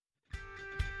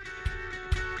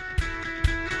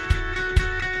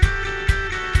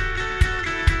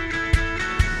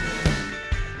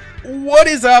What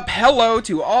is up? Hello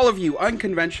to all of you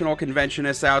unconventional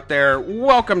conventionists out there.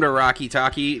 Welcome to Rocky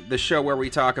Talkie, the show where we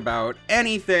talk about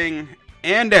anything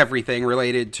and everything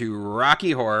related to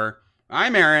Rocky Horror.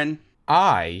 I'm Aaron.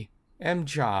 I am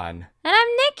John. And I'm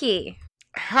Nikki.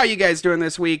 How you guys doing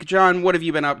this week? John, what have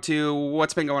you been up to?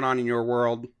 What's been going on in your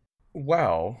world?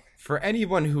 Well, for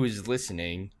anyone who is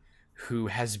listening who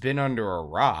has been under a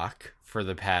rock for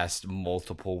the past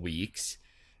multiple weeks,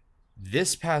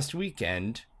 this past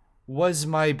weekend was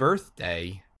my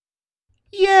birthday.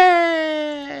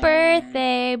 Yay!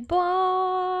 Birthday boy.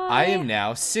 I am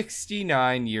now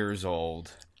 69 years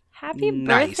old. Happy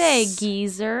Nice. birthday,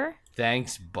 geezer.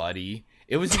 Thanks, buddy.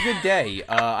 It was a good day.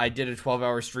 I did a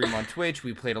 12-hour stream on Twitch.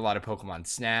 We played a lot of Pokemon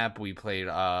Snap. We played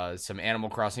some Animal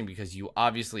Crossing because you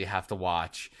obviously have to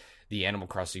watch the Animal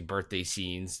Crossing birthday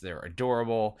scenes. They're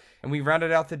adorable. And we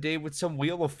rounded out the day with some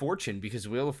Wheel of Fortune because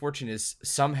Wheel of Fortune is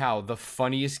somehow the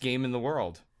funniest game in the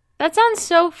world. That sounds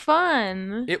so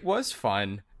fun. It was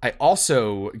fun. I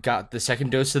also got the second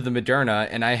dose of the Moderna,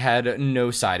 and I had no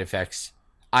side effects.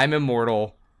 I'm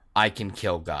immortal. I can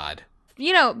kill God.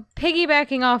 You know,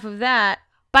 piggybacking off of that,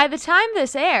 by the time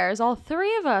this airs, all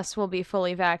three of us will be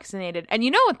fully vaccinated. And you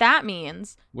know what that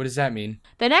means. What does that mean?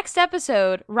 The next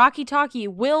episode, Rocky Talkie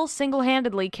will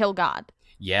single-handedly kill God.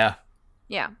 Yeah.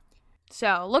 Yeah.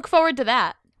 So, look forward to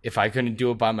that. If I couldn't do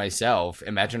it by myself,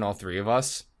 imagine all three of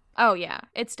us. Oh, yeah.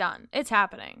 It's done. It's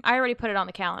happening. I already put it on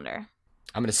the calendar.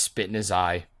 I'm gonna spit in his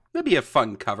eye. That'd be a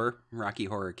fun cover. Rocky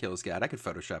Horror Kills God. I could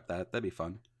Photoshop that. That'd be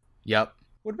fun. Yep.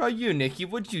 What about you, Nikki?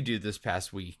 What did you do this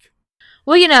past week?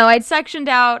 Well, you know, I'd sectioned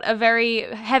out a very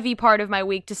heavy part of my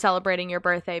week to celebrating your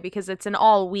birthday because it's an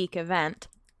all-week event.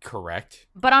 Correct.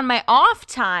 But on my off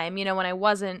time, you know, when I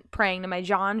wasn't praying to my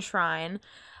John shrine,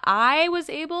 I was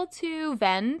able to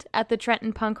vend at the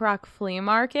Trenton Punk Rock Flea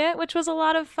Market, which was a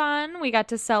lot of fun. We got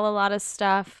to sell a lot of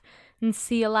stuff and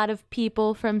see a lot of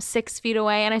people from 6 feet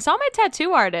away. And I saw my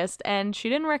tattoo artist, and she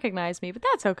didn't recognize me, but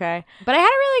that's okay. But I had a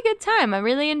really good time. I'm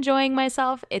really enjoying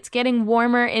myself. It's getting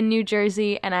warmer in New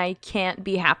Jersey, and I can't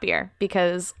be happier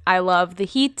because I love the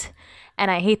heat, and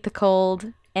I hate the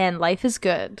cold, and life is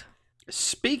good.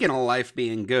 Speaking of life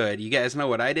being good, you guys know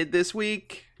what I did this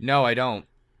week? No, I don't.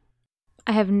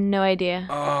 I have no idea.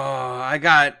 Oh, I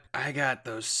got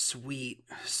those sweet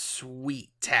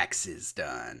taxes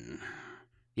done.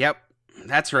 Yep,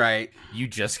 that's right. You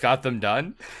just got them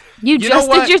done? You know just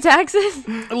what? did your taxes?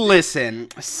 Listen,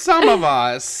 some of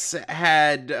us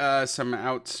had some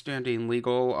outstanding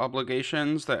legal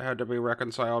obligations that had to be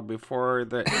reconciled before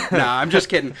the... Nah, I'm just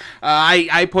kidding.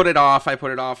 I put it off. I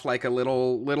put it off like a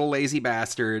little lazy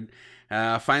bastard.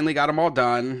 Finally got them all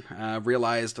done.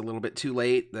 Realized a little bit too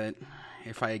late that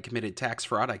if I had committed tax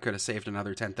fraud, I could have saved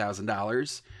another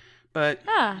 $10,000. But,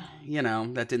 you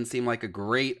know, that didn't seem like a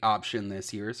great option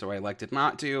this year, so I elected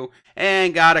not to,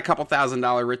 and got a couple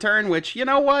 $1,000 return, which, you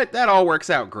know what, that all works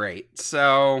out great.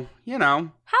 So, you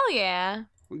know. Hell yeah.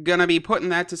 Gonna be putting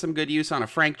that to some good use on a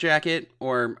Frank jacket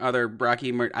or other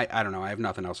Rocky I don't know, I have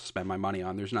nothing else to spend my money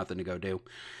on. There's nothing to go do.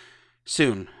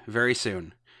 Soon. Very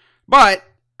soon. But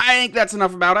I think that's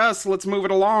enough about us. Let's move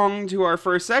it along to our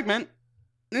first segment.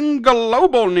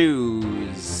 Global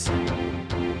News.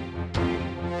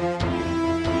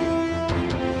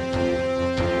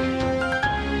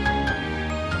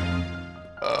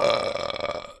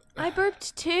 I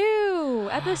burped too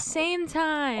at the same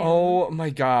time. Oh my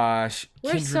gosh.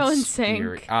 We're Kindred so in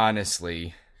spirit, sync.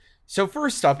 honestly. So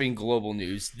first up in global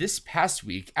news, this past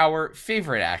week, our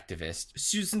favorite activist,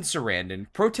 Susan Sarandon,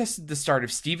 protested the start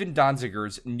of Stephen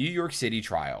Donziger's New York City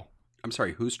trial. I'm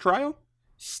sorry, whose trial?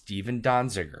 Stephen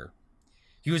Donziger.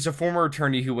 He was a former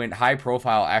attorney who went high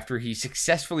profile after he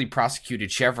successfully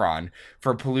prosecuted Chevron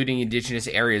for polluting indigenous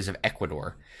areas of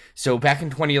Ecuador. So back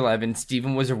in 2011,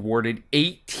 Stephen was awarded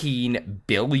 $18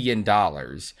 billion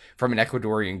from an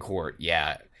Ecuadorian court.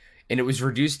 Yeah. And it was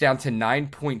reduced down to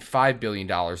 $9.5 billion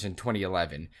in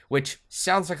 2011, which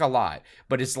sounds like a lot,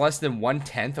 but it's less than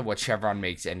 1/10 of what Chevron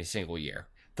makes any single year.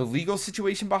 The legal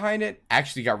situation behind it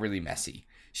actually got really messy.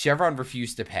 Chevron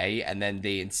refused to pay, and then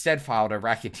they instead filed a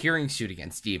racketeering suit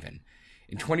against Stephen.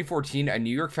 In 2014, a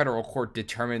New York federal court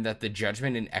determined that the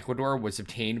judgment in Ecuador was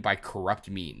obtained by corrupt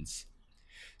means.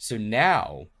 So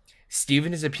now,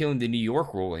 Stephen is appealing the New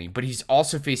York ruling, but he's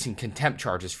also facing contempt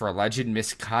charges for alleged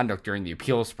misconduct during the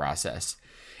appeals process.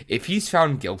 If he's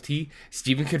found guilty,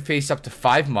 Stephen could face up to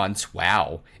 5 months,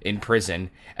 in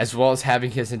prison, as well as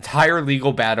having his entire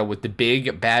legal battle with the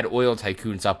big, bad oil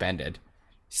tycoons upended.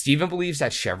 Stephen believes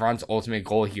that Chevron's ultimate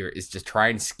goal here is to try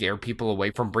and scare people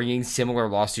away from bringing similar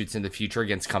lawsuits in the future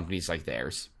against companies like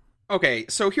theirs. Okay,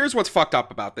 so here's what's fucked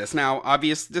up about this. Now,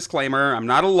 obvious disclaimer, I'm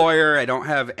not a lawyer. I don't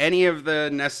have any of the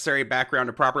necessary background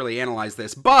to properly analyze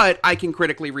this, but I can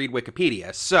critically read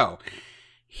Wikipedia. So,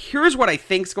 here's what I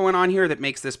think's going on here that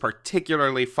makes this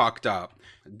particularly fucked up.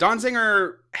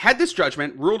 Donziger had this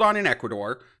judgment ruled on in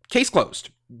Ecuador, case closed,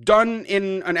 done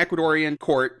in an Ecuadorian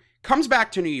court, comes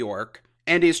back to New York,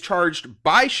 and is charged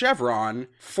by Chevron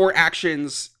for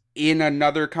actions in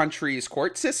another country's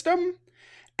court system.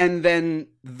 And then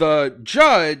the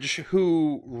judge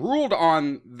who ruled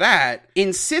on that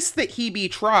insists that he be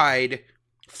tried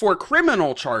for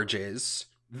criminal charges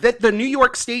that the New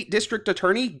York State District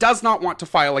Attorney does not want to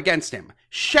file against him.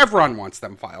 Chevron wants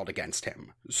them filed against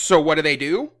him. So what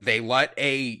do? They let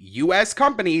a U.S.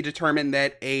 company determine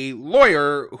that a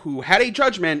lawyer who had a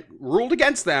judgment ruled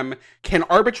against them can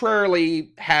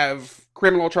arbitrarily have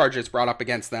criminal charges brought up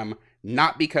against them,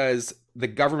 not because the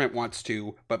government wants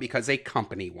to, but because a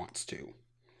company wants to.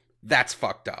 That's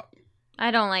fucked up.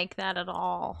 I don't like that at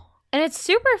all. And it's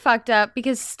super fucked up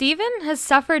because Steven has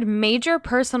suffered major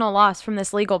personal loss from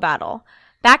this legal battle.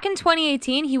 Back in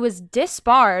 2018, he was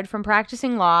disbarred from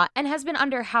practicing law and has been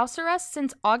under house arrest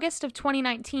since August of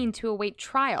 2019 to await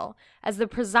trial, as the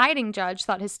presiding judge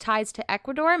thought his ties to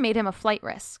Ecuador made him a flight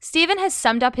risk. Steven has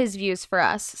summed up his views for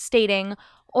us, stating,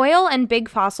 "Oil and big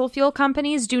fossil fuel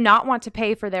companies do not want to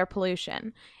pay for their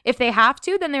pollution. If they have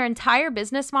to, then their entire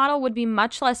business model would be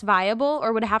much less viable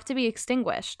or would have to be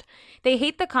extinguished. They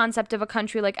hate the concept of a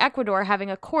country like Ecuador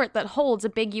having a court that holds a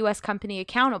big U.S. company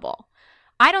accountable.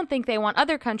 I don't think they want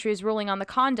other countries ruling on the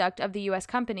conduct of the U.S.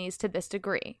 companies to this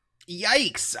degree."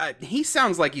 Yikes. He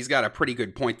sounds like he's got a pretty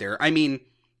good point there. I mean,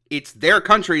 it's their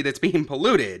country that's being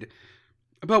polluted.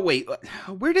 But wait,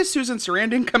 where does Susan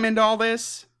Sarandon come into all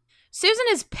this? Susan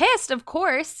is pissed, of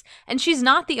course, and she's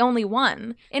not the only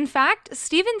one. In fact,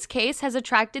 Steven's case has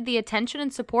attracted the attention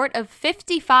and support of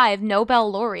 55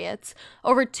 Nobel laureates,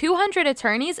 over 200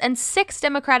 attorneys, and 6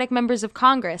 Democratic members of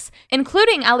Congress,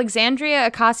 including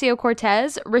Alexandria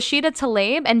Ocasio-Cortez, Rashida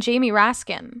Tlaib, and Jamie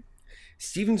Raskin.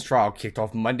 Steven's trial kicked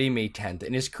off Monday, May 10th,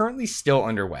 and is currently still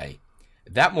underway.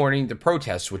 That morning, the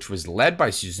protest, which was led by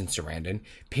Susan Sarandon,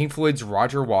 Pink Floyd's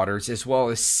Roger Waters, as well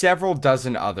as several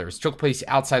dozen others, took place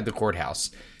outside the courthouse.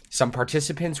 Some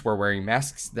participants were wearing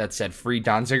masks that said "Free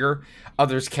Donziger."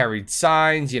 Others carried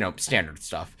signs, standard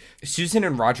stuff. Susan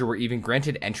and Roger were even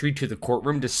granted entry to the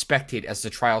courtroom to spectate as the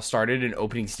trial started and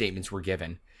opening statements were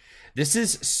given. This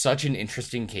is such an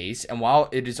interesting case, and while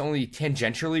it is only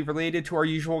tangentially related to our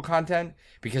usual content,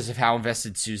 because of how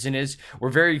invested Susan is, we're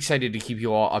very excited to keep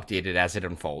you all updated as it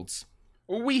unfolds.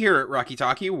 We here at Rocky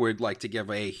Talkie would like to give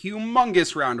a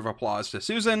humongous round of applause to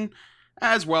Susan,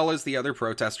 as well as the other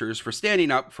protesters for standing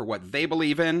up for what they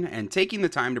believe in and taking the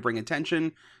time to bring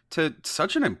attention to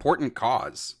such an important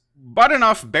cause. But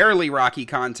enough barely Rocky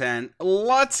content,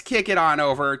 let's kick it on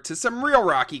over to some real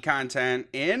Rocky content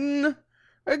in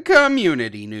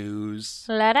community news.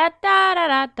 La da da da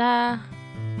da da.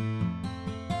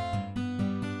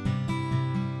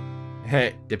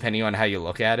 Hey, depending on how you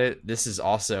look at it, this is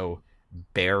also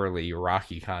barely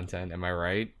Rocky content, am I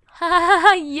right?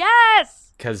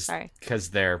 Yes! Because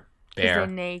they're bare. They're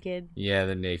naked. Yeah,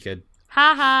 they're naked.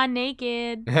 Haha,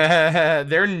 naked.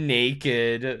 They're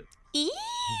naked. Ew!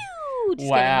 Just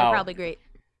Wow. kidding, they're probably great.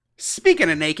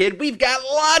 Speaking of naked, we've got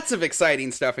lots of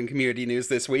exciting stuff in community news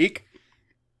this week.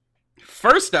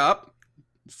 First up,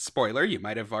 spoiler, you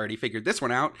might have already figured this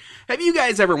one out. Have you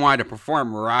guys ever wanted to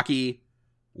perform Rocky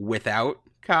without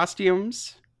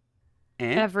costumes?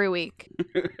 Every week.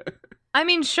 I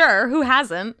mean, sure, who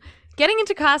hasn't? Getting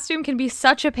into costume can be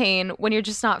such a pain when you're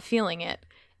just not feeling it.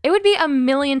 It would be a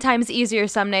million times easier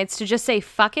some nights to just say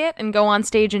fuck it and go on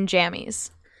stage in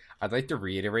jammies. I'd like to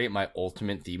reiterate my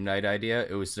ultimate theme night idea.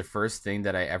 It was the first thing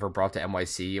that I ever brought to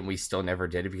NYC, and we still never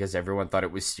did it because everyone thought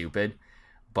it was stupid.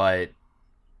 But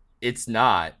it's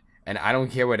not, and I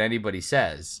don't care what anybody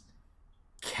says.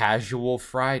 Casual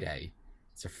Friday.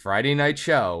 It's a Friday night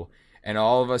show, and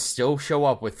all of us still show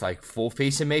up with full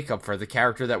face of makeup for the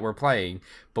character that we're playing,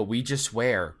 but we just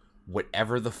wear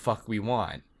whatever the fuck we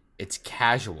want. It's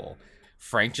casual.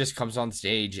 Frank just comes on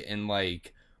stage in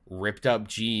ripped up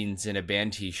jeans and a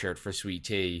band t-shirt for Sweet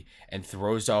Tea and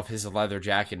throws off his leather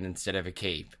jacket instead of a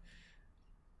cape.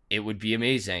 It would be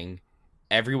amazing.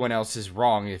 Everyone else is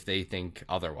wrong if they think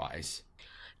otherwise.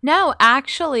 No,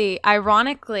 actually,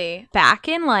 ironically, back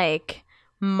in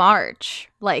March,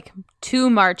 like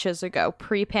 2 Marches ago,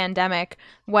 pre-pandemic,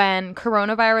 when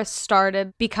coronavirus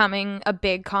started becoming a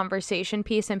big conversation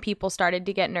piece and people started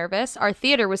to get nervous. Our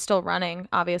theater was still running,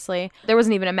 obviously. There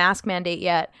wasn't even a mask mandate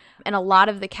yet. And a lot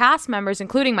of the cast members,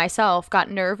 including myself,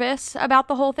 got nervous about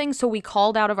the whole thing. So we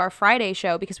called out of our Friday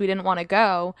show because we didn't want to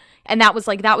go. And that was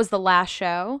the last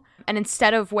show. And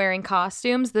instead of wearing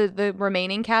costumes, the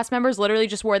remaining cast members literally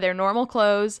just wore their normal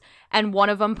clothes. And one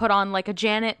of them put on like a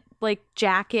Janet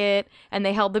jacket, and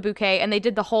they held the bouquet, and they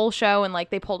did the whole show, and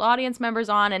like they pulled audience members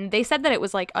on, and they said that it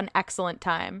was like an excellent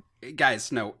time.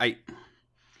 Guys, no, I'm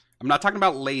not talking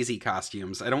about lazy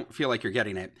costumes. I don't feel like you're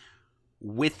getting it.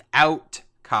 Without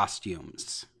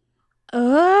costumes.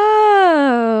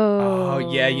 Oh,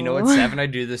 yeah, you know what, Seven? I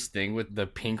do this thing with the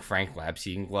pink Frank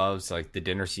Lapstein gloves, like the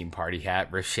dinner scene party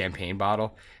hat, with champagne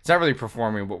bottle. It's not really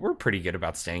performing, but we're pretty good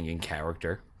about staying in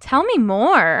character. Tell me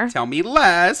more. Tell me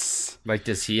less. Like,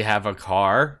 does he have a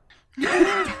car?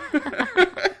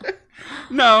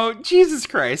 No, Jesus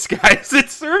Christ, guys. It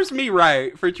serves me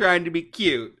right for trying to be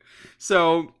cute.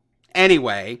 So,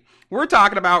 anyway, we're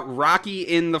talking about Rocky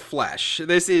in the Flesh.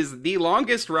 This is the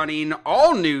longest running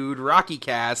all-nude Rocky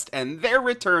cast, and they're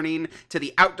returning to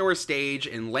the outdoor stage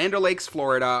in Land O'Lakes,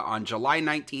 Florida on July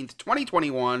 19th,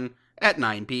 2021 at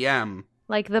 9 p.m.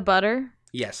 Like the butter?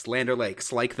 Yes, Land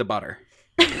O'Lakes, like the butter.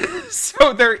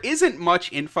 So there isn't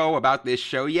much info about this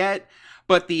show yet,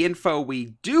 but the info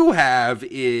we do have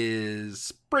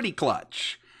is pretty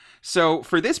clutch. So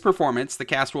for this performance, the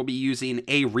cast will be using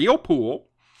a real pool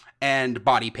and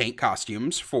body paint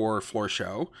costumes for floor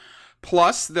show.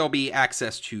 Plus, there'll be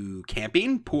access to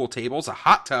camping, pool tables, a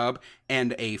hot tub,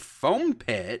 and a foam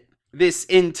pit. This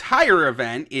entire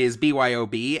event is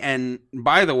BYOB, and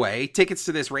by the way, tickets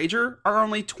to this rager are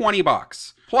only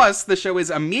 $20. Plus, the show is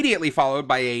immediately followed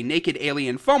by a naked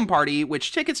alien foam party,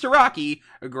 which Tickets to Rocky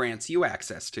grants you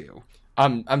access to.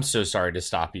 I'm so sorry to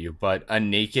stop you, but a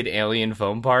naked alien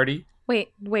foam party?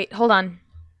 Wait, hold on.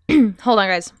 Hold on,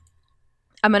 guys.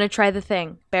 I'm gonna try the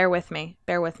thing. Bear with me,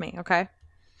 okay?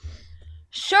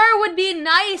 Sure would be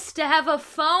nice to have a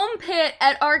foam pit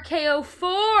at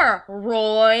RKO4,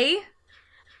 Roy.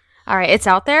 All right, it's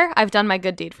out there. I've done my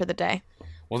good deed for the day.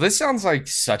 Well, this sounds like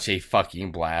such a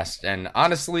fucking blast, and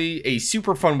honestly, a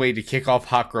super fun way to kick off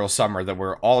Hot Girl Summer that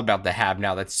we're all about to have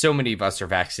now that so many of us are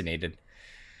vaccinated.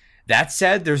 That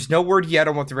said, there's no word yet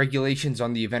on what the regulations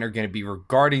on the event are going to be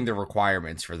regarding the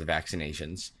requirements for the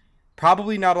vaccinations.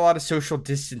 Probably not a lot of social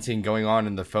distancing going on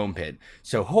in the foam pit,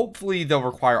 so hopefully they'll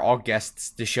require all guests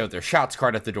to show their shots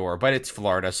card at the door, but it's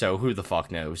Florida, so who the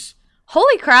fuck knows?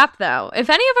 Holy crap, though. If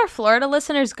any of our Florida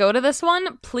listeners go to this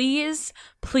one, please,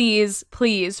 please,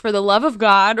 please, for the love of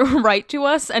God, write to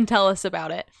us and tell us about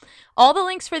it. All the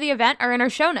links for the event are in our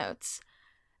show notes.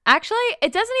 Actually,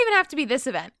 it doesn't even have to be this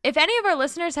event. If any of our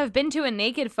listeners have been to a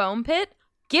naked foam pit,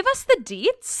 give us the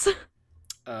deets.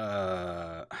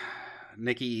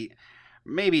 Nikki,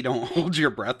 maybe don't hold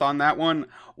your breath on that one.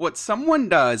 What someone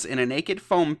does in a naked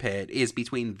foam pit is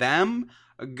between them,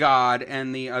 God,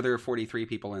 and the other 43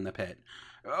 people in the pit.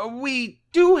 We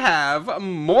do have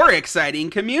more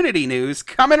exciting community news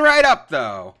coming right up,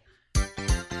 though.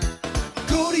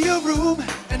 Go to your room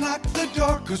and lock the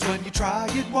door, 'cause when you try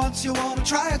it once, you want to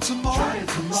try it some more.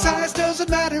 Size doesn't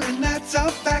matter, and that's a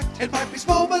fact. It might be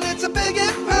small, but it's a big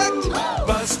impact.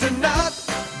 Bust a nut,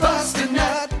 bust a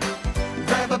nut.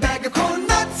 Grab a bag of corn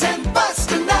nuts and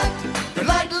bust a nut. They're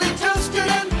lightly toasted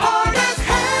and hard as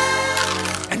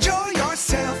hell. Enjoy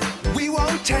yourself, we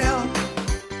won't tell.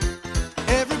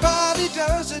 Everybody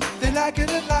does it, they like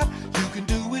it a lot. You can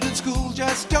do it in school,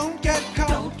 just don't get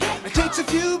caught. It takes a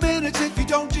few minutes if you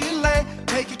don't delay.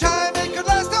 Take your time, it could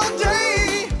last all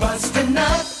day. Bust a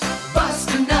nut,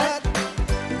 bust a nut.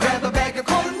 Grab a bag of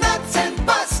corn nuts and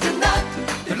bust a nut.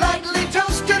 They're lightly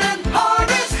toasted and hard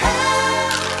as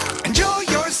hell. Enjoy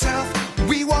yourself,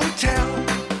 we won't tell.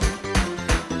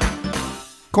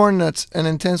 Corn Nuts, an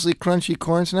intensely crunchy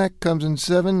corn snack, comes in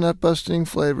 7 nut-busting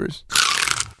flavors.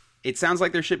 It sounds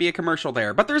like there should be a commercial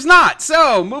there, but there's not.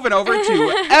 So, moving over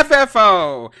to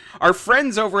FFO. Our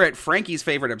friends over at Frankie's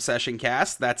Favorite Obsession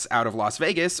Cast, that's out of Las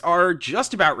Vegas, are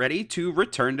just about ready to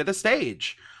return to the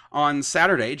stage. On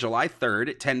Saturday, July 3rd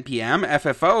at 10 p.m.,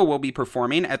 FFO will be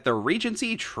performing at the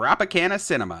Regency Tropicana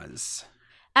Cinemas.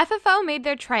 FFO made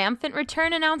their triumphant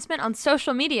return announcement on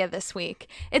social media this week.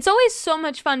 It's always so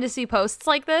much fun to see posts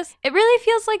like this. It really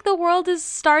feels like the world is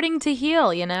starting to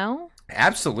heal, you know?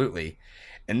 Absolutely.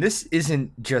 And this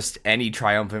isn't just any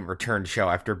triumphant return show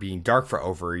after being dark for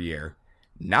over a year.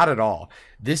 Not at all.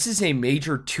 This is a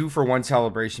major 2-for-1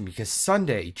 celebration because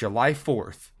Sunday, July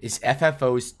 4th, is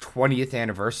FFO's 20th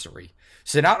anniversary.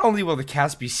 So not only will the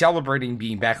cast be celebrating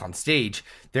being back on stage,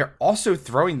 they're also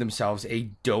throwing themselves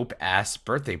a dope-ass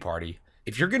birthday party.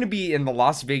 If you're going to be in the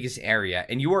Las Vegas area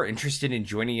and you are interested in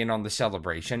joining in on the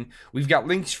celebration, we've got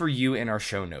links for you in our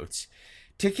show notes.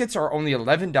 Tickets are only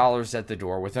 $11 at the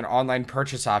door with an online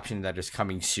purchase option that is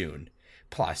coming soon.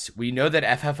 Plus, we know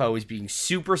that FFO is being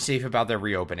super safe about their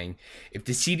reopening. If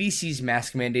the CDC's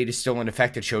mask mandate is still in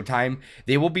effect at showtime,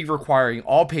 they will be requiring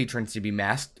all patrons to be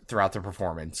masked throughout the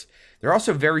performance. They're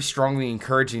also very strongly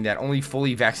encouraging that only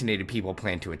fully vaccinated people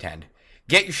plan to attend.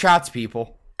 Get your shots,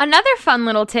 people. Another fun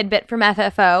little tidbit from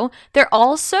FFO, they're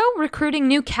also recruiting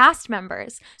new cast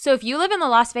members. So if you live in the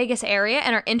Las Vegas area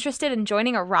and are interested in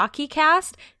joining a Rocky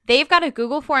cast, they've got a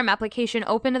Google Form application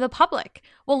open to the public.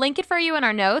 We'll link it for you in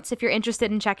our notes if you're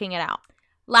interested in checking it out.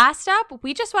 Last up,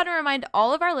 we just want to remind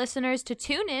all of our listeners to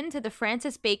tune in to the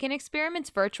Francis Bacon Experiments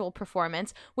virtual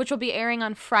performance, which will be airing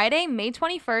on Friday, May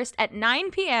 21st at 9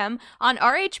 p.m. on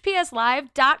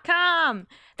rhpslive.com.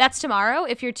 That's tomorrow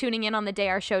if you're tuning in on the day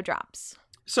our show drops.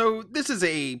 So this is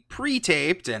a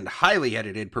pre-taped and highly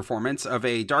edited performance of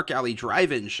a Dark Alley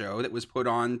drive-in show that was put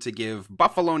on to give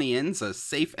Buffalonians a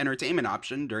safe entertainment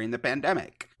option during the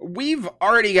pandemic. We've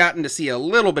already gotten to see a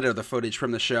little bit of the footage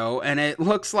from the show, and it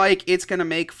looks like it's going to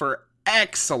make for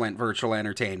excellent virtual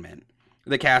entertainment.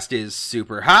 The cast is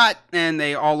super hot, and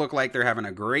they all look like they're having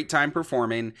a great time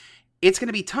performing. It's going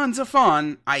to be tons of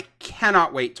fun. I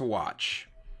cannot wait to watch.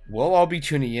 We'll all be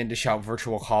tuning in to shout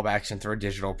virtual callbacks and throw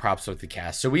digital props with the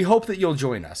cast, so we hope that you'll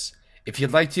join us. If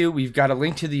you'd like to, we've got a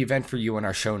link to the event for you in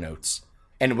our show notes.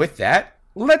 And with that,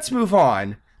 let's move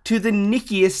on to the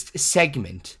nickiest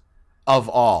segment of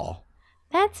all.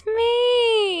 That's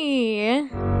me.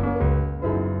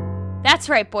 That's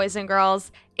right, boys and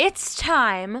girls. It's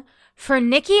time for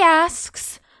Nikki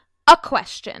Asks a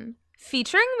Question,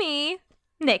 featuring me,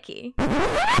 Nikki.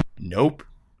 Nope.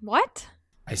 What?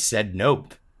 I said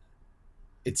nope.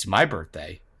 It's my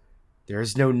birthday. There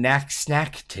is no knack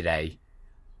snack today.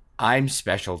 I'm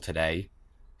special today.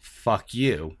 Fuck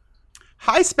you.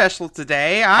 Hi, special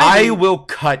today. I will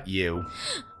cut you.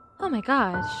 Oh my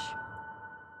gosh.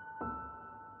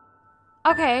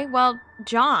 Okay, well,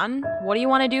 John, what do you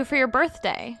want to do for your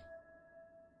birthday?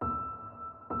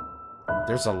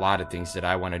 There's a lot of things that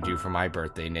I want to do for my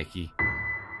birthday, Nikki.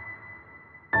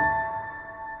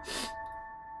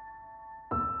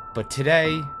 But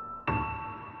today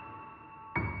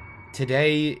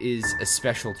is a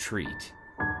special treat.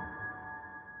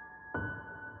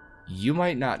 You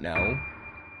might not know,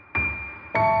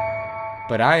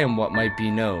 but I am what might be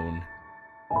known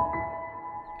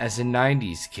as a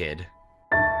 90s kid.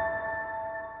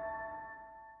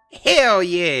 Hell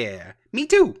yeah. Me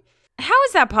too. How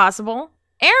is that possible?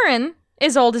 Aaron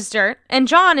is old as dirt, and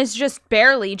John is just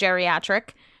barely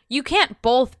geriatric. You can't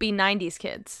both be 90s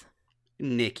kids.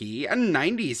 Nikki, a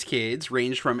 90s kids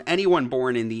range from anyone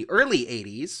born in the early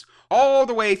 80s all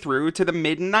the way through to the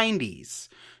mid-90s.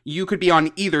 You could be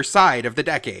on either side of the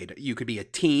decade. You could be a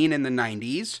teen in the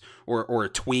 90s, or a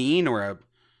tween, or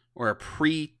a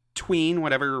pre-tween,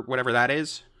 whatever that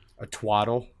is. A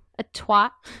twaddle. A twat?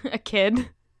 A kid?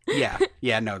 Yeah,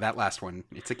 no, that last one,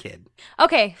 it's a kid.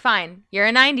 Okay, fine. You're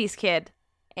a 90s kid.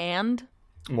 And?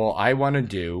 Well, I want to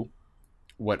do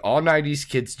what all 90s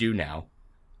kids do now.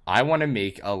 I want to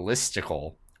make a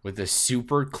listicle with a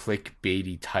super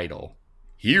clickbaity title.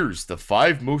 Here's the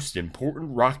 5 most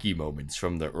important Rocky moments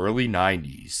from the early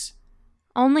 90s.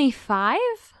 Only 5?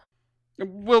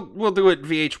 We'll do it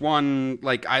VH1,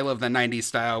 like I Love the 90s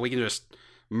style. We can just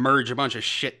merge a bunch of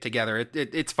shit together.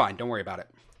 It's fine. Don't worry about it.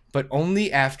 But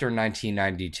only after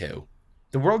 1992.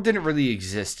 The world didn't really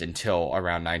exist until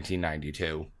around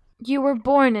 1992. You were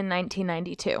born in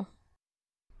 1992.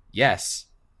 Yes.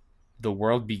 The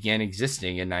world began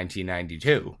existing in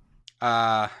 1992.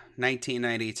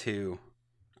 1992.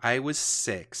 I was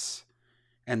 6.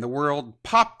 And the world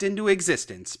popped into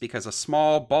existence because a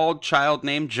small, bald child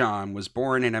named John was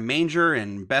born in a manger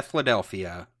in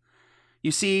Bethledelphia.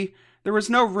 You see, there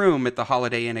was no room at the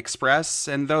Holiday Inn Express,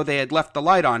 and though they had left the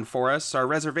light on for us, our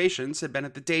reservations had been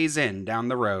at the Days Inn down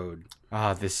the road.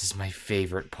 Ah, this is my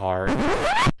favorite part.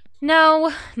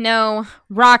 No.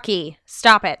 Rocky,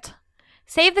 stop it.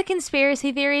 Save the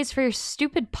conspiracy theories for your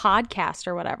stupid podcast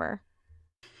or whatever.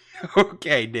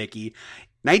 Okay, Nikki.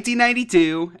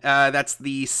 1992, that's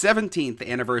the 17th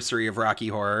anniversary of Rocky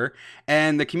Horror,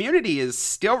 and the community is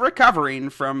still recovering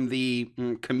from the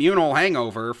communal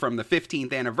hangover from the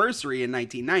 15th anniversary in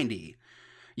 1990.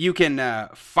 You can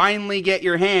finally get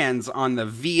your hands on the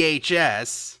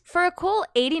VHS. For a cool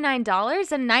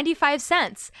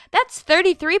 $89.95. That's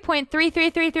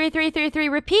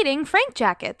 33.333333 repeating Frank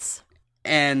jackets.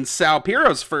 And Sal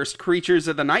Piro's first Creatures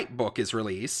of the Night book is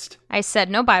released. I said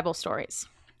no Bible stories.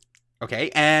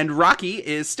 Okay, and Rocky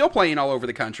is still playing all over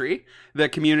the country. The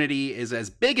Community is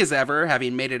as big as ever,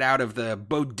 having made it out of the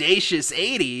bodacious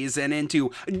 80s and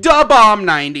into da bomb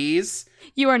 90s.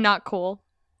 You are not cool.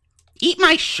 Eat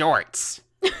my shorts.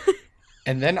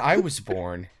 And then I was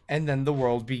born, and then the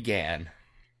world began.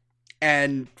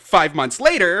 And 5 months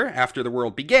later, after the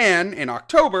world began, in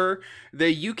October,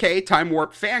 the UK Time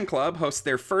Warp Fan Club hosts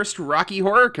their first Rocky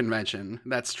Horror Convention.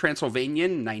 That's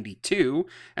Transylvanian 92,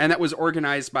 and that was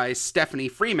organized by Stephanie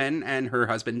Freeman and her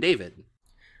husband David.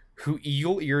 Who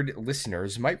eagle-eared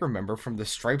listeners might remember from the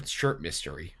striped shirt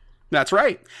mystery. That's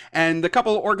right. And the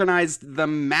couple organized the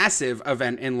massive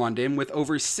event in London with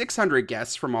over 600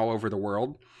 guests from all over the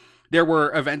world. There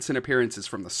were events and appearances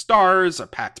from the stars, a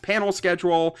packed panel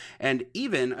schedule, and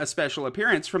even a special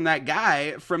appearance from that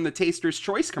guy from the Taster's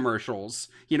Choice commercials.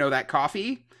 You know that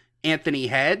coffee? Anthony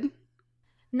Head?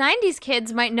 90s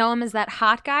kids might know him as that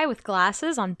hot guy with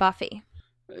glasses on Buffy.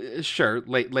 Sure,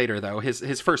 later though.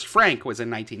 His first Frank was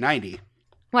in 1990.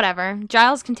 Whatever.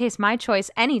 Giles can taste my choice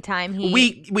anytime he...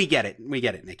 We get it. We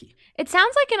get it, Nikki. It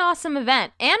sounds like an awesome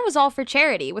event, and was all for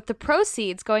charity, with the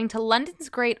proceeds going to London's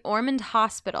Great Ormond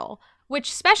Hospital,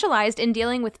 which specialized in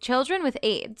dealing with children with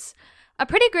AIDS. A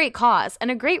pretty great cause,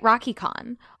 and a great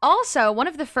RockyCon. Also, one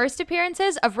of the first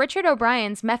appearances of Richard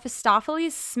O'Brien's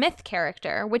Mephistopheles Smith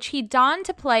character, which he donned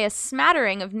to play a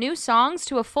smattering of new songs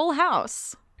to a full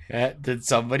house. Did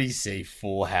somebody say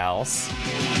Full House?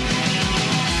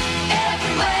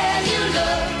 Everywhere you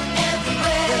look,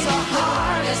 everywhere there's a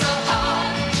heart,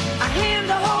 a hand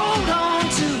to hold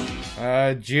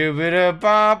on to. Jupiter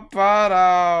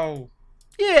Papato.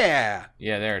 Yeah.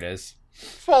 Yeah, there it is.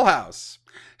 Full House.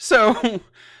 So,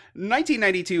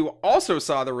 1992 also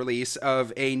saw the release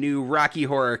of a new Rocky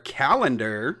Horror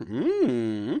calendar.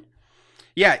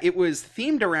 Yeah, it was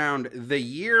themed around the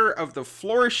year of the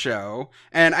floor show,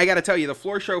 and I gotta tell you, the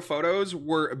floor show photos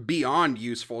were beyond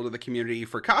useful to the community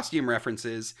for costume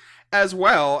references, as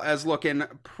well as looking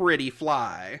pretty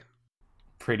fly.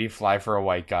 Pretty Fly for a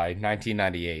White Guy,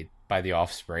 1998, by The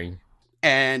Offspring.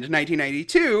 And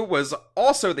 1992 was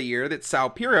also the year that Sal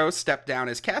Piro stepped down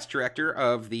as cast director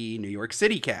of the New York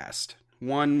City cast.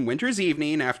 One winter's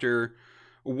evening, after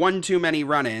one too many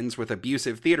run-ins with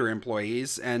abusive theater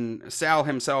employees, and Sal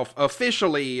himself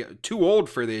officially too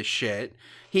old for this shit,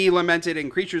 he lamented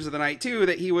in Creatures of the Night 2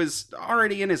 that he was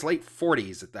already in his late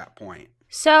 40s at that point.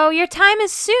 So, your time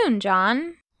is soon,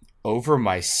 John. Over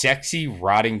my sexy,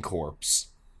 rotting corpse.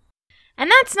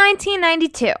 And that's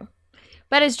 1992.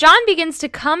 But as John begins to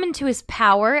come into his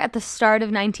power at the start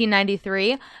of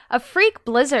 1993, a freak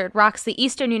blizzard rocks the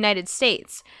eastern United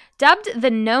States. Dubbed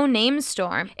the No Name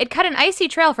Storm, it cut an icy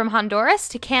trail from Honduras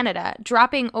to Canada,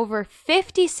 dropping over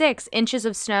 56 inches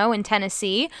of snow in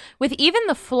Tennessee, with even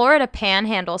the Florida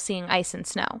Panhandle seeing ice and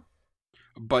snow.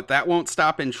 But that won't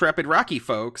stop intrepid Rocky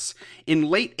folks. In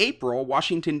late April,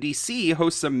 Washington, D.C.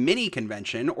 hosts a mini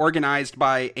convention organized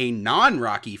by a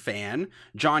non-Rocky fan,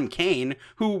 John Kane,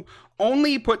 who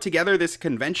only put together this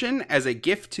convention as a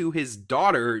gift to his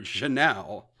daughter,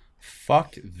 Janelle.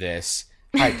 Fuck this.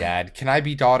 Hi, Dad. Can I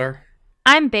be daughter?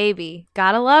 I'm baby.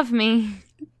 Gotta love me.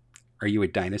 Are you a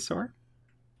dinosaur?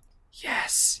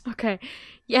 Yes. Okay.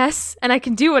 Yes, and I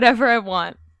can do whatever I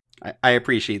want. I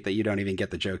appreciate that you don't even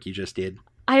get the joke you just did.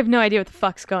 I have no idea what the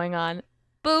fuck's going on.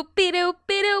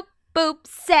 Boop-be-doop-be-doop, boop,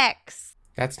 sex.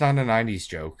 That's not a 90s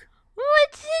joke.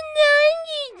 What's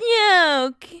a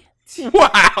 90s joke?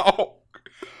 Wow!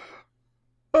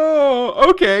 Oh,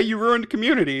 okay, you ruined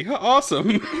Community.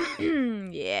 Awesome.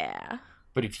 Yeah.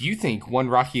 But if you think one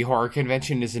Rocky Horror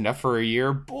Convention is enough for a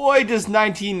year, boy, does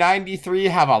 1993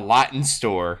 have a lot in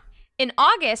store. In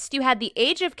August, you had the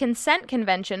Age of Consent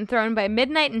convention thrown by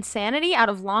Midnight Insanity out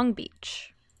of Long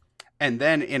Beach. And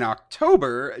then in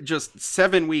October, just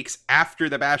 7 weeks after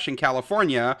the bash in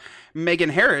California, Megan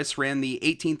Harris ran the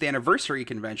 18th anniversary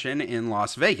convention in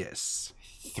Las Vegas.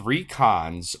 3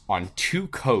 cons on 2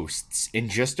 coasts in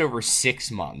just over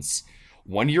 6 months.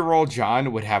 1-year-old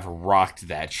John would have rocked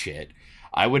that shit.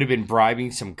 I would have been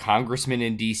bribing some congressman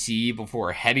in DC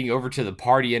before heading over to the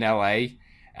party in LA.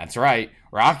 That's right,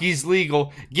 Rocky's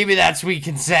legal. Give me that sweet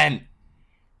consent.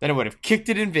 Then I would have kicked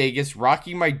it in Vegas,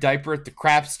 rocking my diaper at the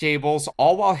craps tables,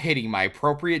 all while hitting my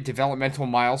appropriate developmental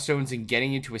milestones and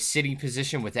getting into a sitting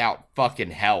position without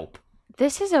fucking help.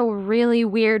 This is a really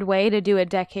weird way to do a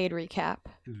decade recap.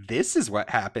 This is what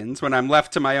happens when I'm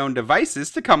left to my own devices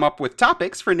to come up with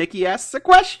topics for Nikki Asks a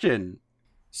Question.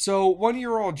 So,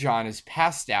 1-year-old John is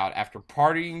passed out after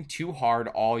partying too hard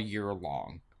all year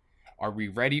long. Are we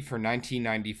ready for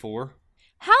 1994?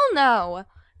 Hell no!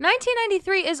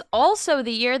 1993 is also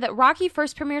the year that Rocky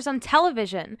first premieres on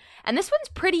television, and this one's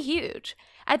pretty huge.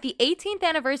 At the 18th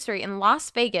anniversary in Las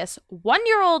Vegas,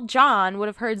 1-year-old John would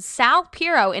have heard Sal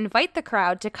Piro invite the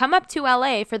crowd to come up to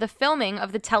LA for the filming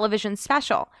of the television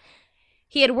special.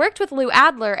 He had worked with Lou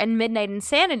Adler and Midnight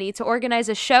Insanity to organize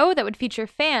a show that would feature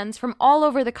fans from all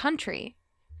over the country.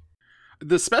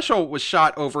 The special was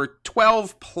shot over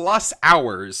 12 plus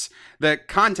hours, the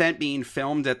content being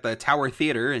filmed at the Tower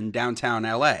Theater in downtown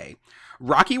LA.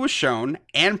 Rocky was shown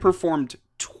and performed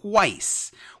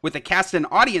twice, with the cast and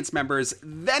audience members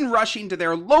then rushing to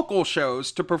their local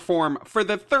shows to perform for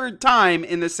the third time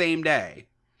in the same day.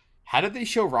 How did they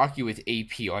show Rocky with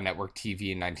AP on network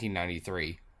TV in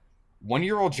 1993?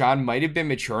 1-year-old John might have been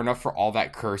mature enough for all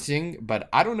that cursing, but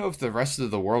I don't know if the rest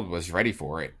of the world was ready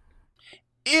for it.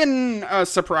 In a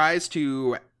surprise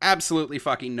to absolutely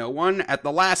fucking no one, at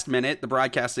the last minute, the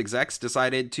broadcast execs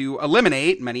decided to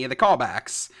eliminate many of the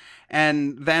callbacks.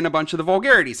 And then a bunch of the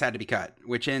vulgarities had to be cut,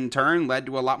 which in turn led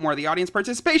to a lot more of the audience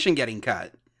participation getting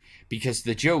cut. Because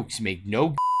the jokes make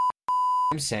no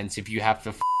sense if you have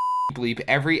to bleep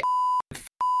every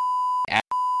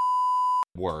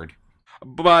word.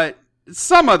 But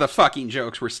some of the fucking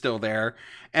jokes were still there,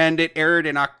 and it aired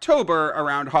in October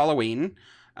around Halloween,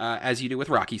 as you do with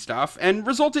Rocky stuff, and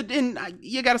resulted in,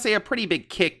 you gotta say, a pretty big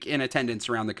kick in attendance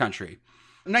around the country.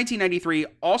 1993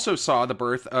 also saw the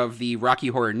birth of the Rocky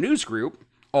Horror News Group,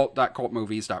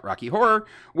 alt.cultmovies.rockyhorror,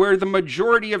 where the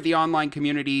majority of the online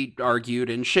community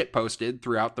argued and shitposted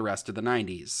throughout the rest of the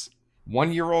 90s.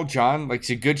 1-year-old John likes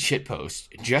a good shitpost,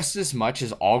 just as much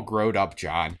as all growed up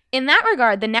John. In that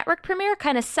regard, the network premiere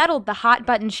kind of settled the hot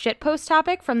button shitpost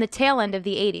topic from the tail end of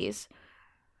the 80s.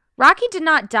 Rocky did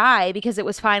not die because it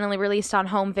was finally released on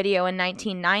home video in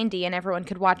 1990 and everyone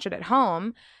could watch it at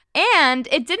home. And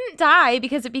it didn't die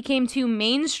because it became too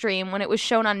mainstream when it was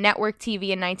shown on network TV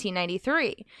in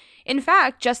 1993. In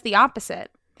fact, just the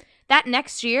opposite. That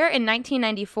next year, in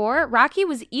 1994, Rocky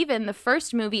was even the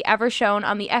first movie ever shown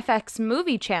on the FX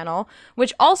Movie Channel,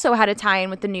 which also had a tie-in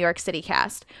with the New York City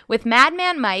cast, with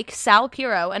Madman Mike, Sal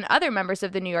Piro, and other members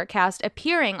of the New York cast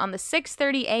appearing on the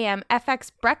 6:30 a.m.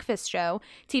 FX breakfast show,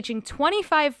 teaching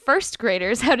 25 first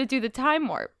graders how to do the time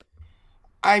warp.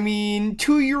 I mean,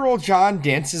 2-year-old John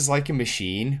dances like a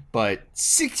machine, but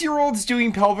 6-year-olds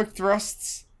doing pelvic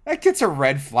thrusts? That gets a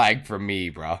red flag from me,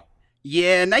 bro.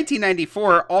 Yeah,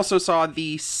 1994 also saw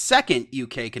the second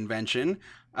UK convention,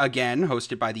 again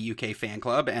hosted by the UK fan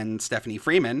club and Stephanie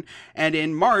Freeman, and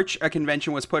in March a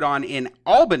convention was put on in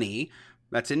Albany,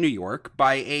 that's in New York,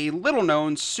 by a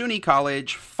little-known SUNY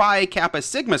College Phi Kappa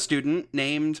Sigma student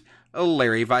named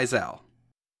Larry Vizel.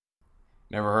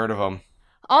 Never heard of him.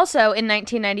 Also, in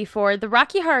 1994, the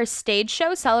Rocky Horror stage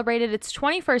show celebrated its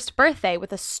 21st birthday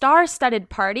with a star-studded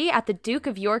party at the Duke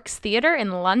of York's Theatre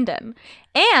in London,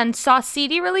 and saw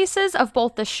CD releases of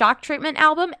both the Shock Treatment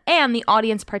album and the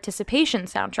audience participation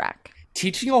soundtrack.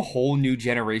 Teaching a whole new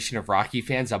generation of Rocky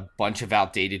fans a bunch of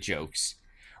outdated jokes.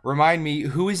 Remind me,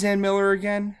 who is Ann Miller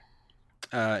again?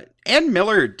 Ann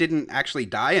Miller didn't actually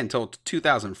die until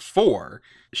 2004.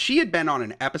 She had been on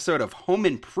an episode of Home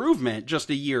Improvement just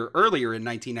a year earlier in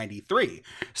 1993.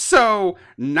 So,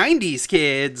 90s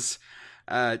kids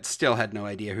still had no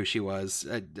idea who she was.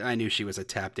 I knew she was a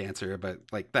tap dancer, but,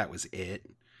 that was it.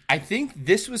 I think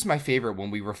this was my favorite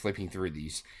when we were flipping through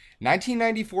these.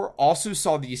 1994 also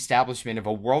saw the establishment of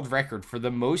a world record for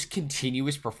the most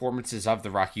continuous performances of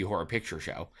the Rocky Horror Picture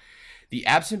Show. The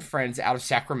Absent Friends out of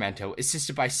Sacramento,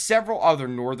 assisted by several other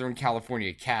Northern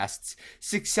California casts,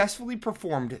 successfully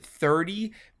performed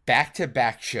 30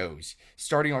 back-to-back shows,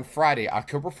 starting on Friday,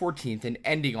 October 14th, and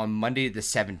ending on Monday the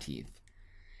 17th.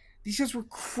 These guys were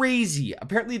crazy.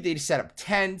 Apparently they set up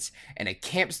tents and a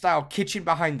camp-style kitchen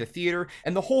behind the theater,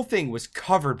 and the whole thing was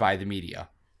covered by the media.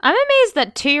 I'm amazed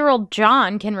that 2-year-old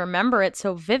John can remember it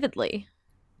so vividly.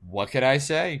 What could I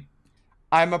say?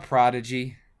 I'm a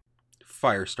prodigy.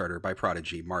 Firestarter by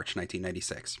Prodigy, March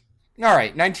 1996. All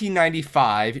right,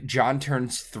 1995, John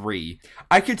turns 3.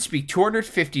 I could speak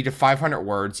 250 to 500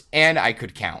 words, and I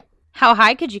could count. How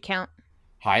high could you count?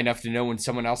 High enough to know when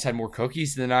someone else had more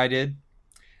cookies than I did.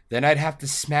 Then I'd have to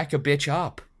smack a bitch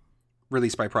up.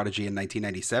 Released by Prodigy in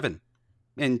 1997.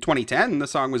 In 2010, the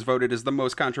song was voted as the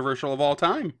most controversial of all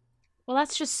time. Well,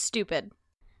 that's just stupid.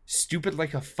 Stupid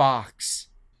like a fox.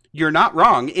 You're not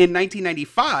wrong. In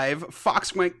 1995,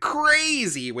 Fox went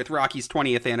crazy with Rocky's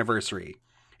 20th anniversary.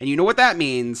 And you know what that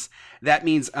means? That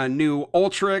means a new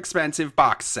ultra-expensive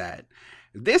box set.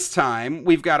 This time,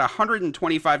 we've got a $125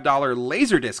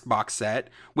 Laserdisc box set,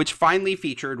 which finally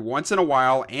featured Once in a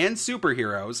While and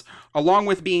Superheroes, along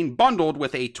with being bundled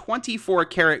with a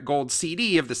 24-karat gold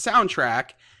CD of the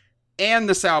soundtrack and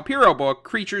the Sal Piro book,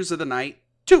 Creatures of the Night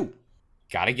 2.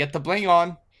 Gotta get the bling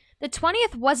on. The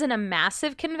 20th wasn't a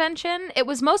massive convention. It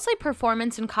was mostly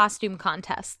performance and costume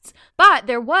contests. But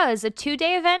there was a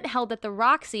 2-day event held at the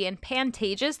Roxy and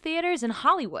Pantages theaters in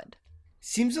Hollywood.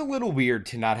 Seems a little weird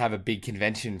to not have a big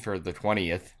convention for the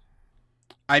 20th.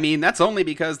 I mean, that's only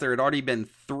because there had already been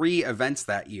 3 events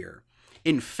that year.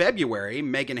 In February,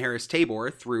 Megan Harris Tabor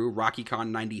threw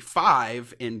RockyCon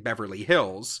 95 in Beverly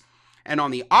Hills. And on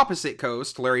the opposite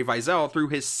coast, Larry Vizel threw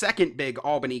his second big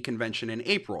Albany convention in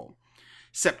April.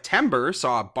 September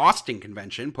saw a Boston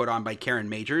convention put on by Karen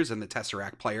Majors and the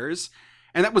Tesseract Players,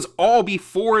 and that was all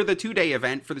before the 2-day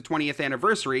event for the 20th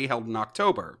anniversary held in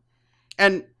October.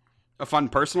 And a fun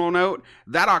personal note,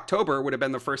 that October would have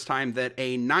been the first time that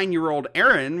a 9-year-old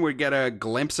Aaron would get a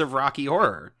glimpse of Rocky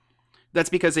Horror. That's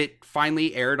because it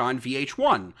finally aired on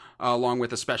VH1, along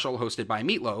with a special hosted by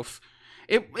Meatloaf.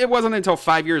 It wasn't until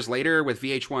 5 years later, with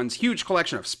VH1's huge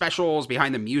collection of specials,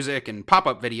 behind the music, and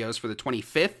pop-up videos for the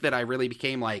 25th that I really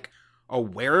became,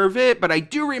 aware of it, but I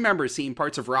do remember seeing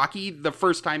parts of Rocky the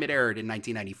first time it aired in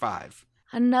 1995.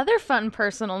 Another fun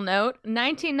personal note,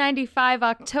 1995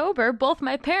 October, both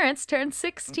my parents turned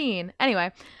 16.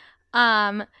 Anyway,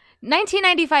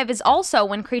 1995 is also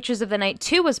when Creatures of the Night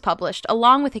 2 was published,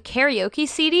 along with a karaoke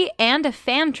CD and a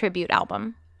fan tribute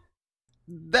album.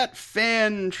 That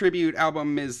fan tribute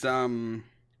album is,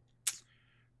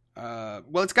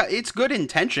 it's good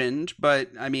intentioned, but,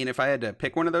 I mean, if I had to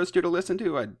pick one of those two to listen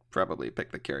to, I'd probably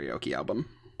pick the karaoke album.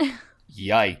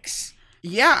 Yikes.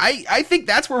 Yeah, I think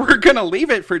that's where we're gonna leave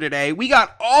it for today. We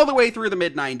got all the way through the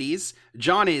mid-90s.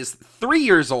 John is 3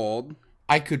 years old.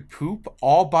 I could poop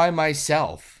all by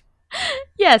myself.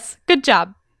 Yes, good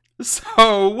job.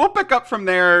 So, we'll pick up from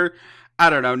there. I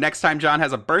don't know, next time John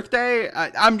has a birthday,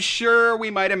 I'm sure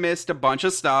we might have missed a bunch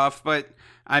of stuff, but,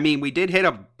 I mean, we did hit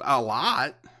a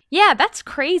lot. Yeah, that's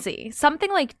crazy.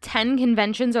 Something like 10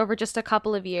 conventions over just a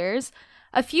couple of years,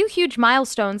 a few huge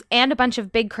milestones, and a bunch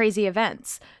of big crazy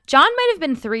events. John might have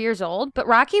been 3 years old, but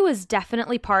Rocky was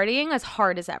definitely partying as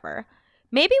hard as ever.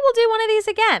 Maybe we'll do one of these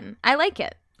again. I like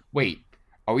it. Wait,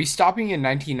 are we stopping in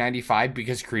 1995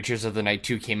 because Creatures of the Night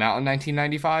 2 came out in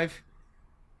 1995?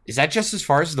 Is that just as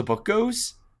far as the book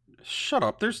goes? Shut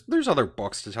up. There's other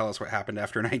books to tell us what happened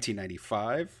after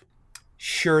 1995.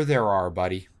 Sure there are,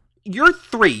 buddy. You're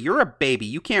 3. You're a baby.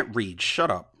 You can't read.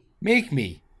 Shut up. Make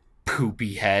me,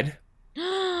 poopy head.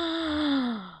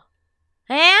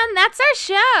 And that's our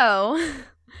show.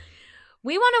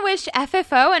 We want to wish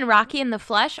FFO and Rocky in the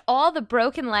Flesh all the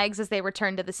broken legs as they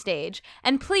return to the stage.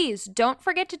 And please don't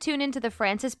forget to tune into the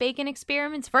Francis Bacon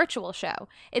Experiments virtual show.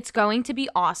 It's going to be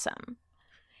awesome.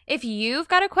 If you've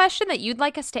got a question that you'd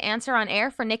like us to answer on air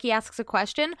for Nikki Asks a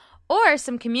Question, or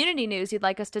some community news you'd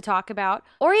like us to talk about,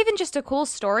 or even just a cool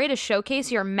story to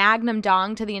showcase your magnum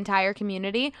dong to the entire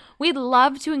community, we'd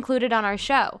love to include it on our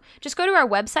show. Just go to our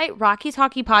website,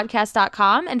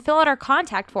 rockytalkypodcast.com, and fill out our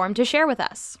contact form to share with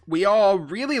us. We all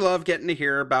really love getting to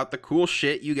hear about the cool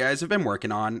shit you guys have been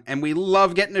working on, and we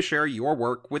love getting to share your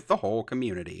work with the whole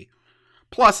community.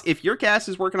 Plus, if your cast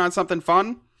is working on something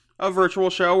fun, a virtual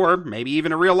show, or maybe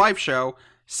even a real-life show,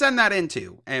 send that in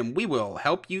too, and we will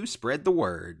help you spread the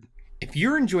word. If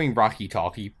you're enjoying Rocky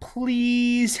Talkie,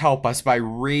 please help us by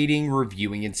rating,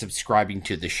 reviewing, and subscribing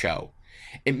to the show.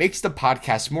 It makes the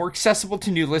podcast more accessible to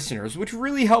new listeners, which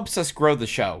really helps us grow the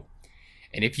show.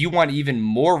 And if you want even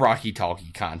more Rocky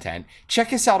Talkie content,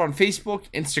 check us out on Facebook,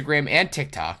 Instagram, and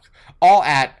TikTok, all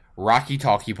at Rocky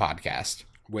Talkie Podcast.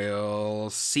 We'll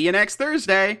see you next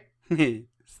Thursday.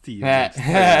 See you next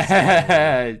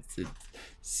Thursday.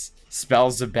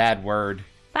 Spells a bad word.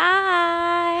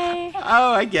 Bye.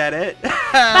 Oh, I get it. Bye,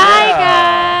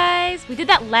 guys. We did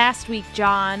that last week,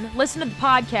 John. Listen to the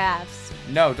podcast.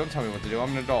 No, don't tell me what to do. I'm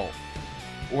an adult.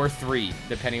 Or 3,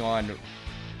 depending on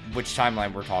which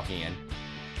timeline we're talking in.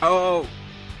 Oh,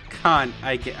 con.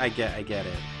 I get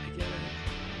it.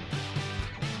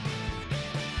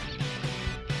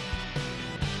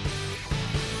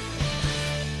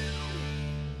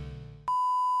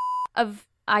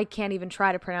 I can't even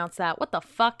try to pronounce that. What the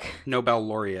fuck? Nobel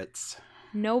laureates.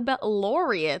 Nobel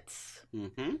laureates.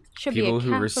 Mm-hmm. Should People be a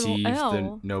who capital receive L.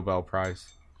 the Nobel Prize.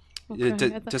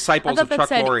 Okay. Disciples I of thought Chuck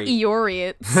that said Lorre.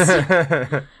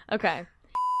 Eoriates. Okay.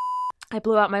 I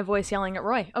blew out my voice yelling at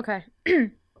Roy. Okay.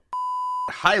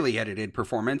 Highly edited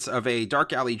performance of a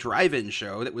Dark Alley drive-in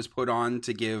show that was put on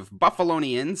to give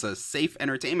Buffalonians a safe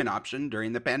entertainment option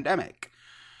during the pandemic.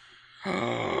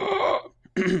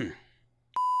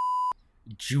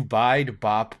 Jubaid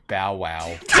Bop Bow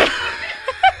Wow.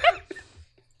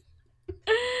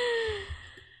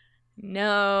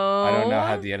 No. I don't know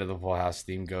how the end of the Full House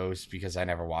theme goes because I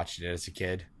never watched it as a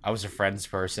kid. I was a Friends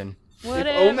person. If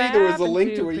only there was a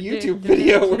link to a YouTube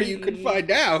video where you could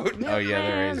find out. Oh yeah,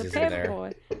 there is, isn't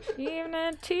there? Even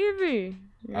at TV.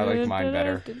 I like mine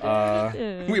better.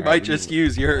 We might just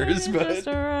use yours, but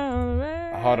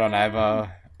Hold on, I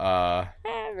have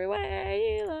everywhere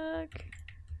you look,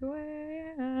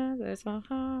 there's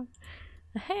a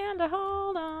hand to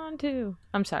hold on to.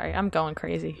 I'm sorry, I'm going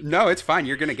crazy. no, it's fine.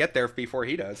 You're gonna get there before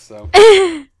he does. So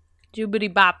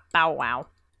Joobity bop bow wow.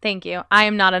 Thank you. I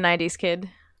am not a 90s kid.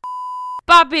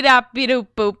 Boppy doppy doop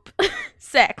boop.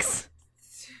 Sex.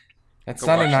 That's Go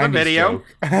not a watch the 90s video. joke.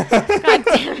 God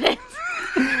damn it.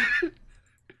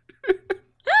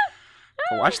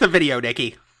 watch the video,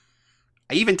 Nikki.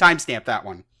 I even timestamped that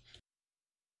one.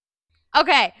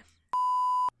 Okay.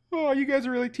 Oh, you guys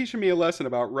are really teaching me a lesson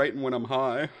about writing when I'm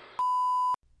high.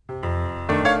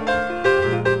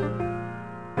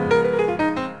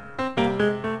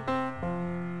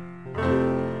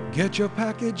 Get your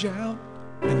package out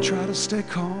and try to stay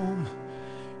calm.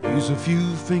 Use a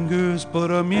few fingers, put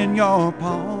them in your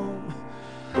palm.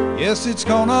 Yes, it's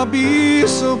gonna be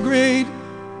so great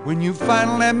when you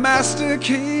finally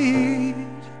masticate.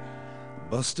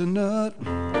 Bust a nut,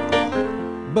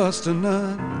 bust a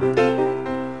nut.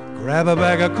 Grab a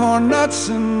bag of corn nuts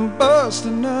and bust a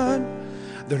nut.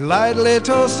 They're lightly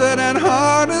toasted and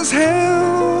hard as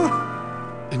hell.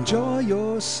 Enjoy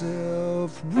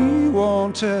yourself, we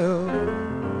won't tell.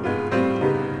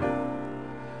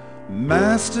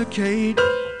 Masticate,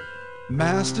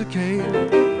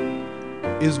 masticate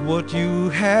is what you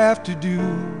have to do.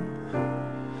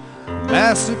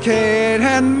 Masticate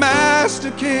and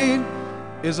masticate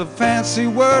is a fancy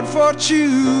word for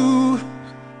chew.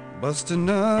 Bust a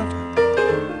nut,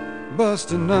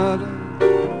 bust a nut.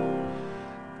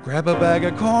 Grab a bag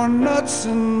of corn nuts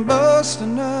and bust a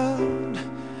nut.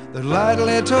 They're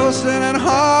lightly toasted and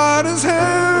hard as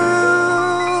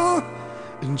hell.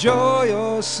 Enjoy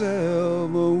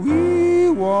yourself, but we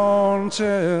won't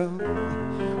tell.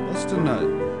 Bust a nut.